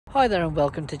Hi there and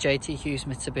welcome to JT Hughes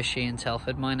Mitsubishi in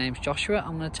Telford. My name's Joshua.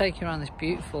 I'm going to take you around this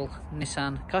beautiful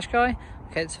Nissan Qashqai.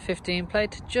 Okay, it's a 15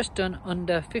 plate, just done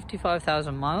under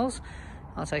 55,000 miles.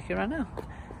 I'll take you around now.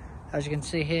 As you can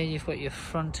see here, you've got your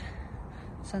front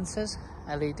sensors,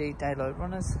 LED daylight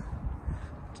runners,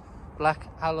 black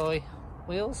alloy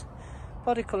wheels,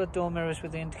 body coloured door mirrors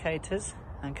with the indicators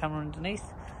and camera underneath,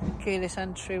 keyless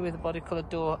entry with the body coloured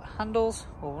door handles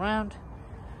all round.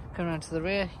 Coming around to the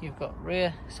rear, you've got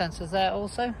rear sensors there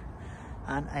also,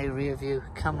 and a rear view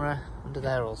camera under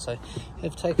there also. If you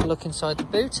take a look inside the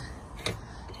boot,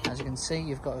 as you can see,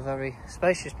 you've got a very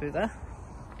spacious boot there.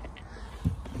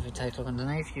 If you take a look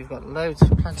underneath, you've got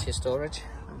plenty of storage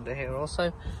under here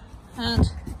also,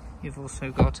 and you've also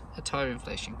got a tyre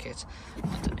inflation kit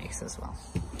underneath as well.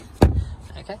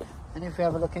 Okay, and if we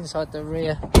have a look inside the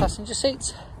rear passenger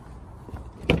seats,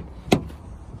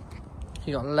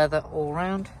 you've got leather all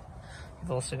round.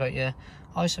 You've also got your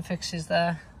isofixes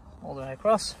there all the way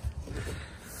across.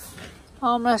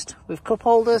 Armrest with cup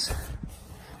holders,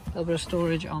 a little bit of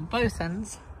storage on both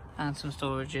ends, and some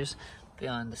storages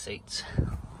behind the seats.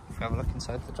 If we have a look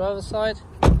inside the driver's side,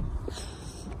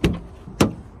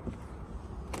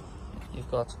 you've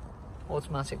got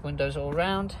automatic windows all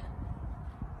round,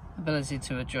 ability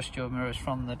to adjust your mirrors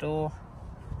from the door.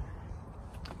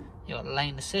 You've got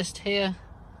lane assist here.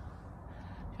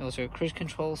 Also a cruise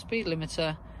control, speed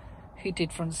limiter,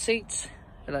 heated front seats,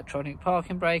 electronic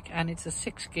parking brake, and it's a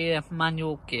 6-gear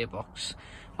manual gearbox.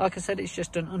 Like I said, it's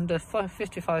just done under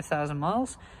 55,000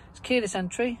 miles. It's keyless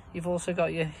entry. You've also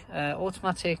got your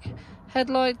automatic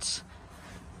headlights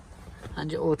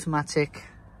and your automatic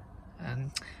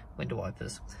window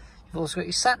wipers. You've also got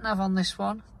your sat nav on this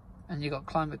one, and you've got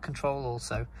climate control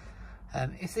also.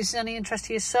 If this is any interest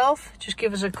to yourself, just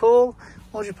give us a call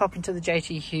or just pop into the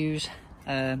JT Hughes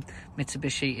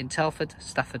Mitsubishi in Telford,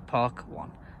 Stafford Park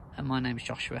 1. And my name's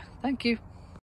Joshua. Thank you.